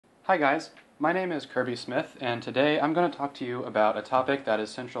Hi guys, my name is Kirby Smith, and today I'm going to talk to you about a topic that is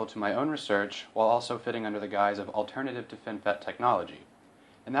central to my own research while also fitting under the guise of alternative to FinFET technology.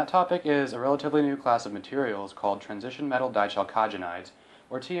 And that topic is a relatively new class of materials called transition metal dichalcogenides,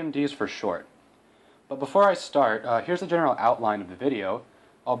 or TMDs for short. But before I start, here's the general outline of the video.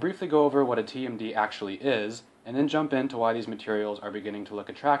 I'll briefly go over what a TMD actually is, and then jump into why these materials are beginning to look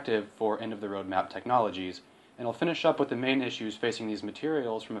attractive for end-of-the-roadmap technologies, and I'll finish up with the main issues facing these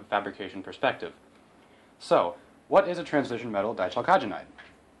materials from a fabrication perspective. So, what is a transition metal dichalcogenide?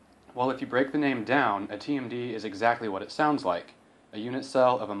 Well, if you break the name down, a TMD is exactly what it sounds like. A unit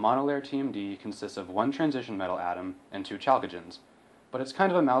cell of a monolayer TMD consists of one transition metal atom and two chalcogens. But it's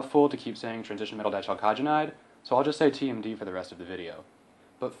kind of a mouthful to keep saying transition metal dichalcogenide, so I'll just say TMD for the rest of the video.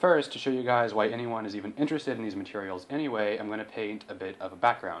 But first, to show you guys why anyone is even interested in these materials anyway, I'm going to paint a bit of a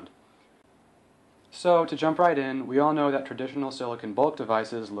background. So, to jump right in, we all know that traditional silicon bulk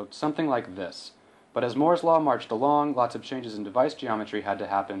devices looked something like this. But as Moore's law marched along, lots of changes in device geometry had to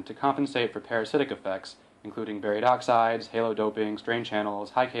happen to compensate for parasitic effects, including buried oxides, halo doping, strain channels,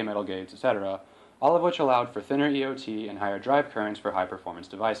 high K metal gates, etc., all of which allowed for thinner EOT and higher drive currents for high-performance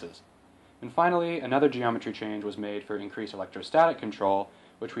devices. And finally, another geometry change was made for increased electrostatic control,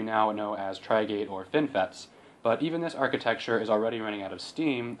 which we now know as Tri-Gate or FinFETs. But even this architecture is already running out of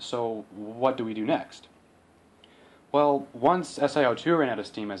steam, so what do we do next? Well, once SiO2 ran out of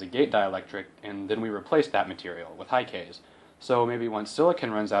steam as a gate dielectric, and then we replaced that material with high Ks. So maybe once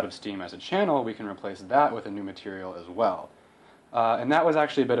silicon runs out of steam as a channel, we can replace that with a new material as well. And that was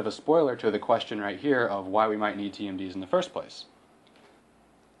actually a bit of a spoiler to the question right here of why we might need TMDs in the first place.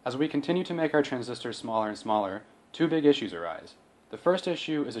 As we continue to make our transistors smaller and smaller, two big issues arise. The first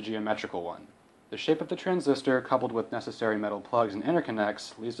issue is a geometrical one. The shape of the transistor, coupled with necessary metal plugs and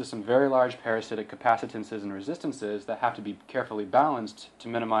interconnects, leads to some very large parasitic capacitances and resistances that have to be carefully balanced to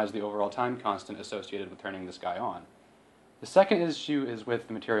minimize the overall time constant associated with turning this guy on. The second issue is with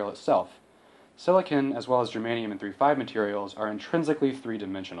the material itself. Silicon, as well as germanium and 3,5 materials, are intrinsically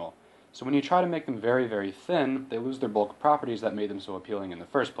three-dimensional, so when you try to make them very, very thin, they lose their bulk properties that made them so appealing in the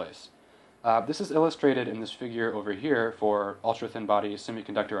first place. This is illustrated in this figure over here for ultra-thin body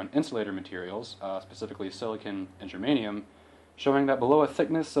semiconductor and insulator materials, specifically silicon and germanium, showing that below a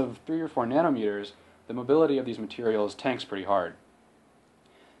thickness of 3 or 4 nanometers, the mobility of these materials tanks pretty hard.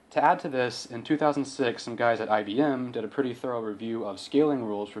 To add to this, in 2006, some guys at IBM did a pretty thorough review of scaling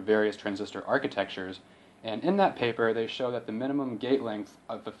rules for various transistor architectures, and in that paper they show that the minimum gate length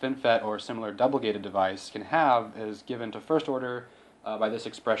of a FinFET or similar double-gated device can have is given to first order by this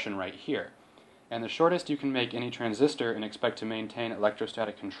expression right here. And the shortest you can make any transistor and expect to maintain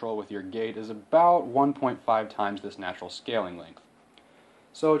electrostatic control with your gate is about 1.5 times this natural scaling length.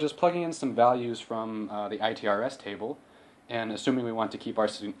 So just plugging in some values from the ITRS table, and assuming we want to keep our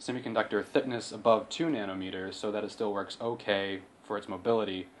semiconductor thickness above 2 nanometers so that it still works okay for its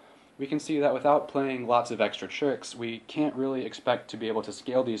mobility, we can see that without playing lots of extra tricks, we can't really expect to be able to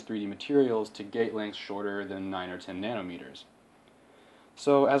scale these 3D materials to gate lengths shorter than 9 or 10 nanometers.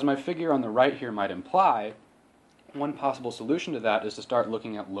 So, as my figure on the right here might imply, one possible solution to that is to start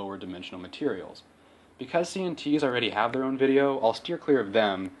looking at lower dimensional materials. Because CNTs already have their own video, I'll steer clear of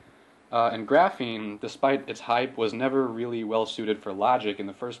them, and graphene, despite its hype, was never really well suited for logic in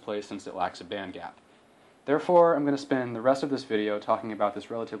the first place since it lacks a band gap. Therefore, I'm going to spend the rest of this video talking about this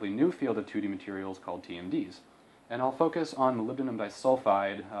relatively new field of 2D materials called TMDs. And I'll focus on molybdenum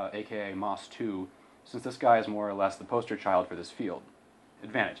disulfide, aka MOS2, since this guy is more or less the poster child for this field.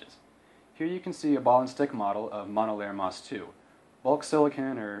 Advantages. Here you can see a ball and stick model of monolayer MOS2. Bulk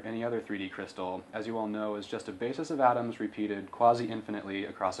silicon, or any other 3D crystal, as you all know, is just a basis of atoms repeated quasi-infinitely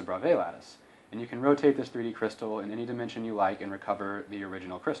across a Bravais lattice, and you can rotate this 3D crystal in any dimension you like and recover the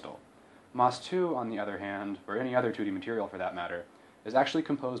original crystal. MOS2, on the other hand, or any other 2D material for that matter, is actually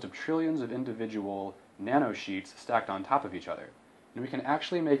composed of trillions of individual nanosheets stacked on top of each other, and we can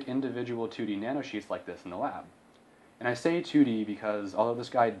actually make individual 2D nanosheets like this in the lab. And I say 2D because, although this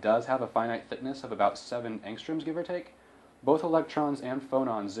guy does have a finite thickness of about 7 angstroms, give or take, both electrons and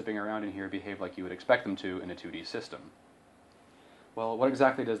phonons zipping around in here behave like you would expect them to in a 2D system. Well, what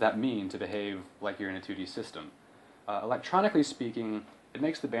exactly does that mean, to behave like you're in a 2D system? Electronically speaking, it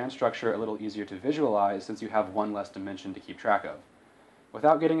makes the band structure a little easier to visualize since you have one less dimension to keep track of.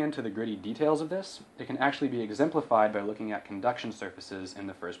 Without getting into the gritty details of this, it can actually be exemplified by looking at conduction surfaces in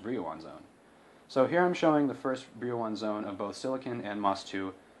the first Brillouin zone. So here I'm showing the first Brillouin zone of both silicon and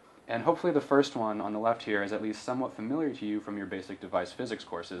MOS2, and hopefully the first one on the left here is at least somewhat familiar to you from your basic device physics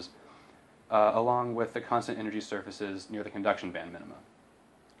courses, along with the constant energy surfaces near the conduction band minima.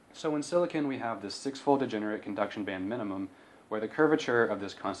 So in silicon we have this 6-fold degenerate conduction band minimum, where the curvature of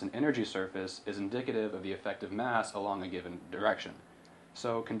this constant energy surface is indicative of the effective mass along a given direction.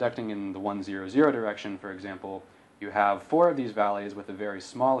 So conducting in the 1, 0, 0 direction, for example, you have 4 of these valleys with a very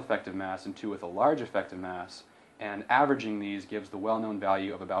small effective mass and 2 with a large effective mass, and averaging these gives the well-known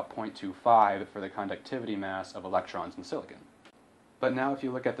value of about 0.25 for the conductivity mass of electrons in silicon. But now if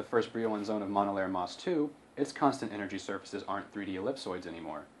you look at the first Brillouin zone of monolayer MOS2, its constant energy surfaces aren't 3D ellipsoids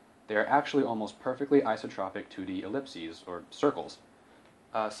anymore. They are actually almost perfectly isotropic 2D ellipses, or circles.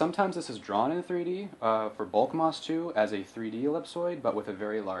 Sometimes this is drawn in 3D for bulk MOS2 as a 3D ellipsoid, but with a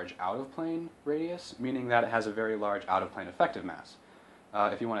very large out-of-plane radius, meaning that it has a very large out-of-plane effective mass,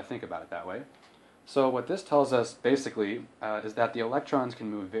 if you want to think about it that way. So what this tells us, basically, is that the electrons can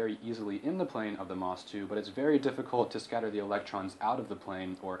move very easily in the plane of the MOS2, but it's very difficult to scatter the electrons out of the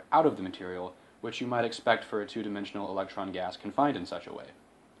plane, or out of the material, which you might expect for a two-dimensional electron gas confined in such a way.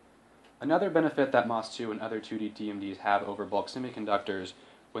 Another benefit that MOS2 and other 2D TMDs have over bulk semiconductors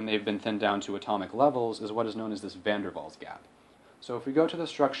when they've been thinned down to atomic levels is what is known as this van der Waals gap. So if we go to the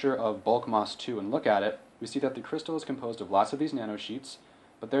structure of bulk MOS2 and look at it, we see that the crystal is composed of lots of these nanosheets,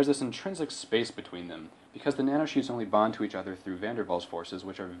 but there's this intrinsic space between them because the nanosheets only bond to each other through van der Waals forces,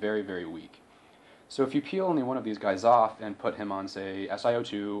 which are very, very weak. So if you peel only one of these guys off and put him on, say,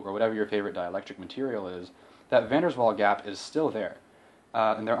 SiO2 or whatever your favorite dielectric material is, that van der Waals gap is still there.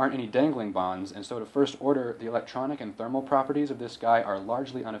 And there aren't any dangling bonds, and so to first order, the electronic and thermal properties of this guy are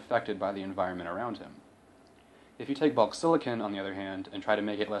largely unaffected by the environment around him. If you take bulk silicon, on the other hand, and try to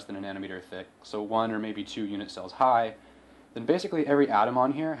make it less than a nanometer thick, so 1 or maybe 2 unit cells high, then basically every atom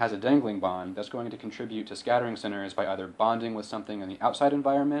on here has a dangling bond that's going to contribute to scattering centers by either bonding with something in the outside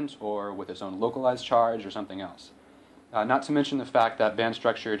environment or with its own localized charge or something else. Not to mention the fact that band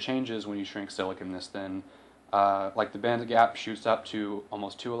structure changes when you shrink silicon this thin. Like the band gap shoots up to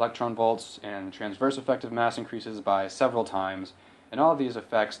almost 2 electron volts, and the transverse effective mass increases by several times, and all of these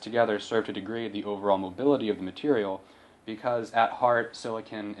effects together serve to degrade the overall mobility of the material, because at heart,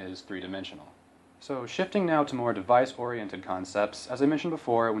 silicon is three-dimensional. So shifting now to more device-oriented concepts, as I mentioned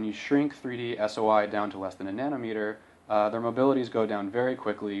before, when you shrink 3D SOI down to less than a nanometer, their mobilities go down very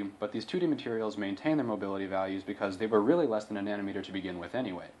quickly, but these 2D materials maintain their mobility values because they were really less than a nanometer to begin with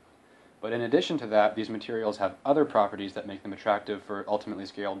anyway. But in addition to that, these materials have other properties that make them attractive for ultimately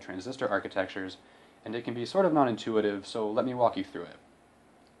scaled transistor architectures, and it can be sort of non-intuitive, so let me walk you through it.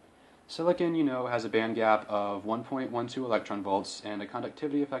 Silicon, you know, has a band gap of 1.12 electron volts and a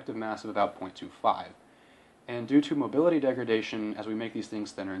conductivity effective mass of about 0.25. And due to mobility degradation, as we make these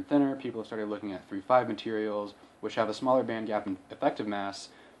things thinner and thinner, people have started looking at 3,5 materials, which have a smaller band gap and effective mass,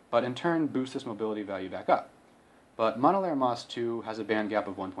 but in turn boost this mobility value back up. But monolayer MOS2 has a band gap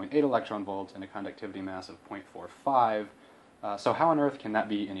of 1.8 electron volts and a conductivity mass of 0.45, so how on earth can that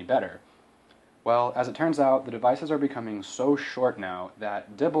be any better? Well, as it turns out, the devices are becoming so short now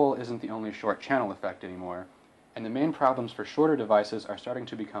that dibble isn't the only short channel effect anymore, and the main problems for shorter devices are starting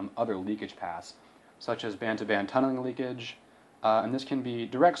to become other leakage paths, such as band-to-band tunneling leakage, and this can be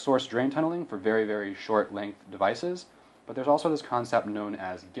direct source drain tunneling for very, very short length devices, but there's also this concept known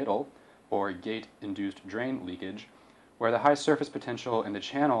as GITL, or gate-induced drain leakage, where the high surface potential in the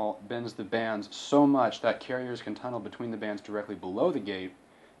channel bends the bands so much that carriers can tunnel between the bands directly below the gate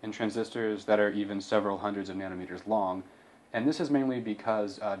in transistors that are even several hundreds of nanometers long, and this is mainly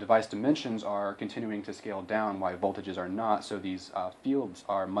because device dimensions are continuing to scale down while voltages are not, so these fields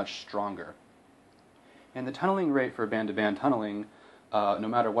are much stronger. And the tunneling rate for band-to-band tunneling, no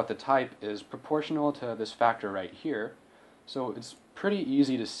matter what the type, is proportional to this factor right here, so it's pretty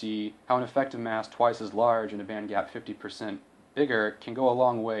easy to see how an effective mass twice as large and a band gap 50% bigger can go a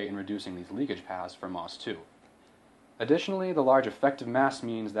long way in reducing these leakage paths for MOS2. Additionally, the large effective mass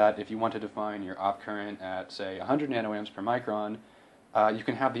means that if you want to define your off current at, say, 100 nanoamps per micron, you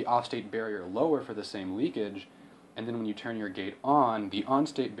can have the off-state barrier lower for the same leakage, and then when you turn your gate on, the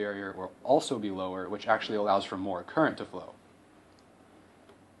on-state barrier will also be lower, which actually allows for more current to flow.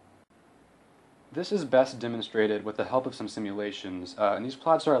 This is best demonstrated with the help of some simulations, and these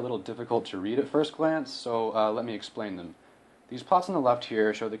plots are a little difficult to read at first glance, so let me explain them. These plots on the left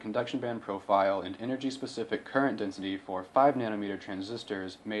here show the conduction band profile and energy-specific current density for 5 nanometer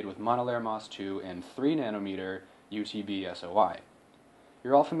transistors made with monolayer MOS2 and 3 nanometer UTB SOI.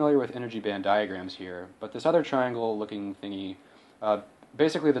 You're all familiar with energy band diagrams here, but this other triangle-looking thingy,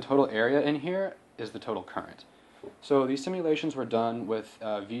 basically the total area in here is the total current. So these simulations were done with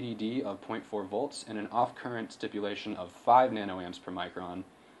VDD of 0.4 volts and an off-current stipulation of 5 nanoamps per micron.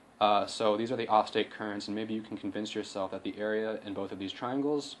 So these are the off-state currents, and maybe you can convince yourself that the area in both of these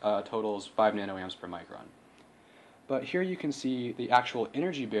triangles totals 5 nanoamps per micron. But here you can see the actual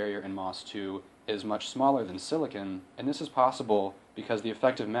energy barrier in MOS2 is much smaller than silicon, and this is possible because the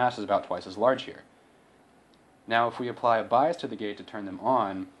effective mass is about twice as large here. Now, if we apply a bias to the gate to turn them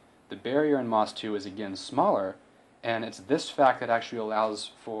on, the barrier in MOS2 is again smaller, and it's this fact that actually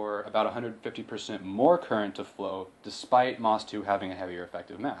allows for about 150% more current to flow despite MOS2 having a heavier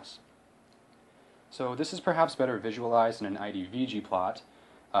effective mass. So this is perhaps better visualized in an IDVG plot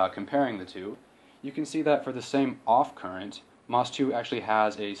comparing the two. You can see that for the same off current, MOS2 actually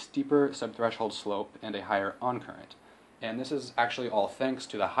has a steeper subthreshold slope and a higher on current. And this is actually all thanks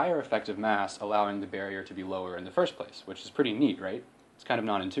to the higher effective mass allowing the barrier to be lower in the first place, which is pretty neat, right? It's kind of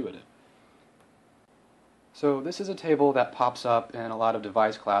non-intuitive. So this is a table that pops up in a lot of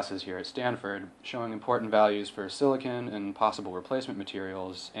device classes here at Stanford, showing important values for silicon and possible replacement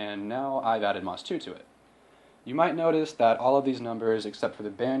materials, and now I've added MOS2 to it. You might notice that all of these numbers, except for the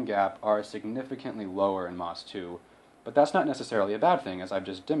band gap, are significantly lower in MOS2, but that's not necessarily a bad thing, as I've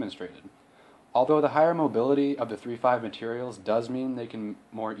just demonstrated. Although the higher mobility of the 3.5 materials does mean they can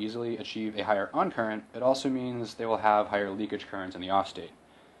more easily achieve a higher on current, it also means they will have higher leakage currents in the off state.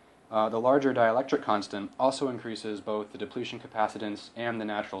 The larger dielectric constant also increases both the depletion capacitance and the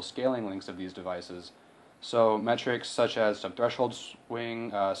natural scaling lengths of these devices. So metrics such as subthreshold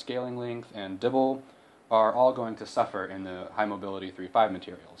swing, scaling length, and dibble are all going to suffer in the high mobility 3.5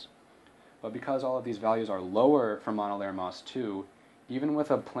 materials. But because all of these values are lower for monolayer MOS2, even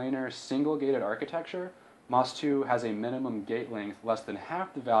with a planar single-gated architecture, MOS2 has a minimum gate length less than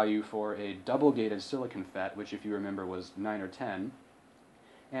half the value for a double-gated silicon FET, which if you remember was 9 or 10.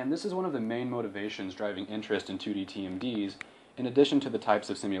 And this is one of the main motivations driving interest in 2D TMDs, in addition to the types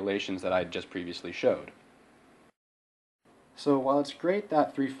of simulations that I just previously showed. So while it's great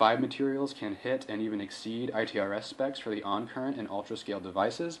that 3.5 materials can hit and even exceed ITRS specs for the on-current and ultra-scale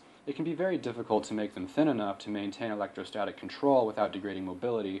devices, it can be very difficult to make them thin enough to maintain electrostatic control without degrading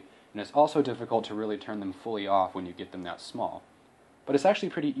mobility, and it's also difficult to really turn them fully off when you get them that small. But it's actually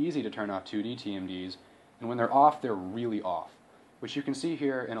pretty easy to turn off 2D TMDs, and when they're off, they're really off, which you can see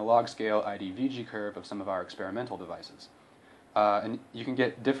here in a log-scale IDVG curve of some of our experimental devices. And you can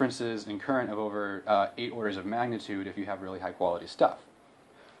get differences in current of over 8 orders of magnitude if you have really high-quality stuff.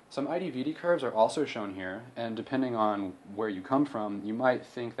 Some IDVD curves are also shown here, and depending on where you come from, you might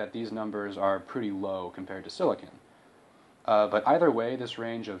think that these numbers are pretty low compared to silicon. But either way, this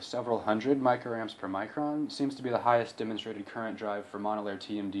range of several hundred microamps per micron seems to be the highest demonstrated current drive for monolayer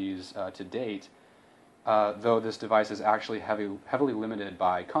TMDs to date, though this device is actually heavily limited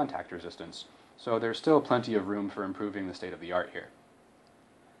by contact resistance, so there's still plenty of room for improving the state of the art here.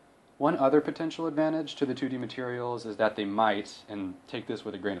 One other potential advantage to the 2D materials is that they might, and take this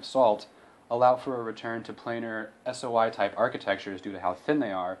with a grain of salt, allow for a return to planar SOI-type architectures due to how thin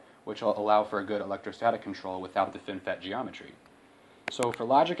they are, which will allow for a good electrostatic control without the FinFET geometry. So for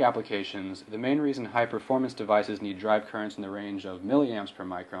logic applications, the main reason high-performance devices need drive currents in the range of milliamps per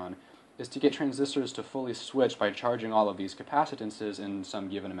micron is to get transistors to fully switch by charging all of these capacitances in some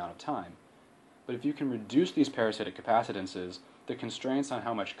given amount of time. But if you can reduce these parasitic capacitances, the constraints on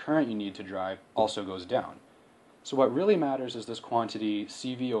how much current you need to drive also goes down. So what really matters is this quantity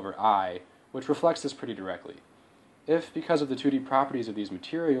CV over I, which reflects this pretty directly. If, because of the 2D properties of these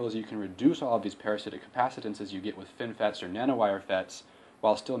materials, you can reduce all of these parasitic capacitances you get with FinFETs or nanowire FETs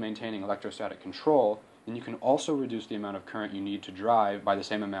while still maintaining electrostatic control, then you can also reduce the amount of current you need to drive by the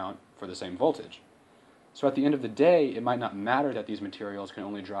same amount for the same voltage. So at the end of the day, it might not matter that these materials can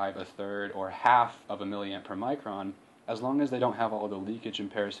only drive a third or half of a milliamp per micron, as long as they don't have all the leakage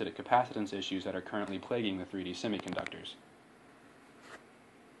and parasitic capacitance issues that are currently plaguing the 3D semiconductors.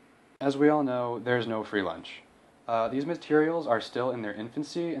 As we all know, there's no free lunch. These materials are still in their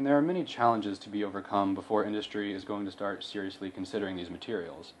infancy, and there are many challenges to be overcome before industry is going to start seriously considering these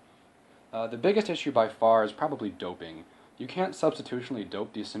materials. The biggest issue by far is probably doping. You can't substitutionally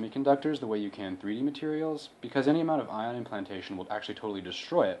dope these semiconductors the way you can 3D materials, because any amount of ion implantation will actually totally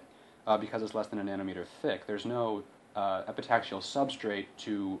destroy it, because it's less than a nanometer thick. There's no epitaxial substrate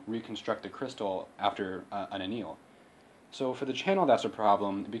to reconstruct the crystal after an anneal. So for the channel that's a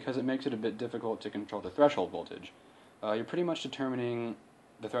problem, because it makes it a bit difficult to control the threshold voltage. You're pretty much determining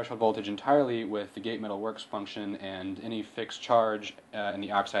the threshold voltage entirely with the gate metal works function and any fixed charge in the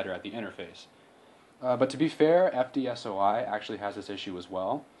oxider at the interface. But to be fair, FDSOI actually has this issue as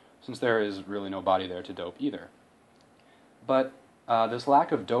well, since there is really no body there to dope either. But this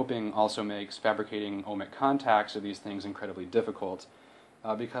lack of doping also makes fabricating ohmic contacts of these things incredibly difficult,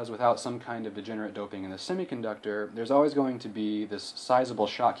 because without some kind of degenerate doping in the semiconductor, there's always going to be this sizable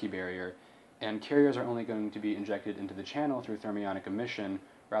Schottky barrier, and carriers are only going to be injected into the channel through thermionic emission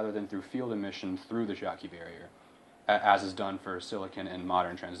rather than through field emission through the Schottky barrier, as is done for silicon and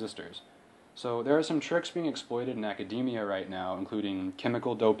modern transistors. So there are some tricks being exploited in academia right now, including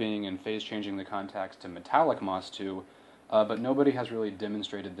chemical doping and phase-changing the contacts to metallic MOS2, but nobody has really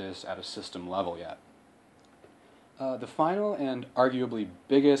demonstrated this at a system level yet. The final and arguably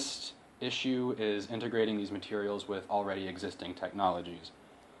biggest issue is integrating these materials with already existing technologies.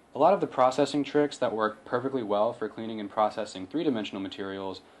 A lot of the processing tricks that work perfectly well for cleaning and processing three-dimensional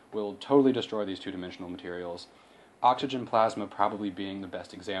materials will totally destroy these two-dimensional materials, oxygen plasma probably being the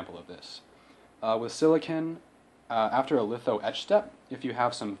best example of this. With silicon, after a litho etch step, if you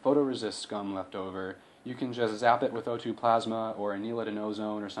have some photoresist scum left over, you can just zap it with O2 plasma or anneal it in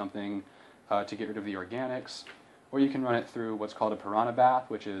ozone or something to get rid of the organics, or you can run it through what's called a piranha bath,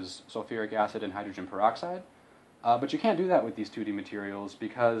 which is sulfuric acid and hydrogen peroxide. But you can't do that with these 2D materials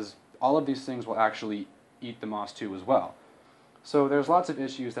because all of these things will actually eat the MOS2 as well. So there's lots of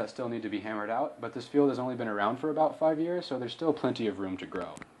issues that still need to be hammered out, but this field has only been around for about 5 years, so there's still plenty of room to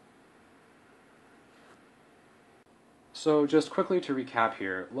grow. So just quickly to recap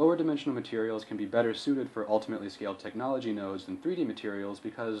here, lower dimensional materials can be better suited for ultimately scaled technology nodes than 3D materials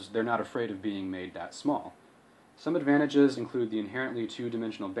because they're not afraid of being made that small. Some advantages include the inherently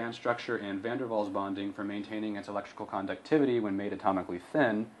two-dimensional band structure and van der Waals bonding for maintaining its electrical conductivity when made atomically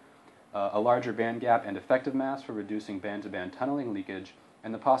thin, a larger band gap and effective mass for reducing band-to-band tunneling leakage,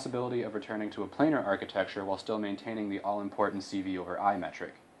 and the possibility of returning to a planar architecture while still maintaining the all-important CV over I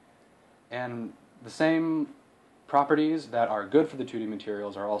metric. And the same properties that are good for the 2D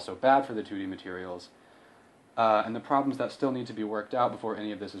materials are also bad for the 2D materials, and the problems that still need to be worked out before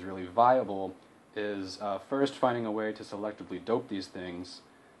any of this is really viable is first finding a way to selectively dope these things,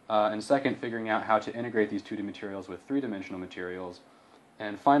 and second figuring out how to integrate these 2D materials with three-dimensional materials,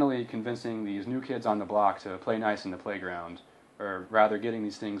 and finally convincing these new kids on the block to play nice in the playground, or rather getting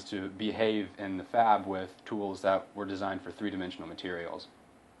these things to behave in the fab with tools that were designed for three-dimensional materials.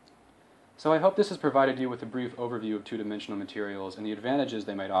 So I hope this has provided you with a brief overview of two-dimensional materials and the advantages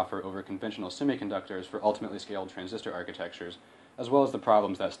they might offer over conventional semiconductors for ultimately scaled transistor architectures, as well as the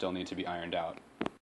problems that still need to be ironed out.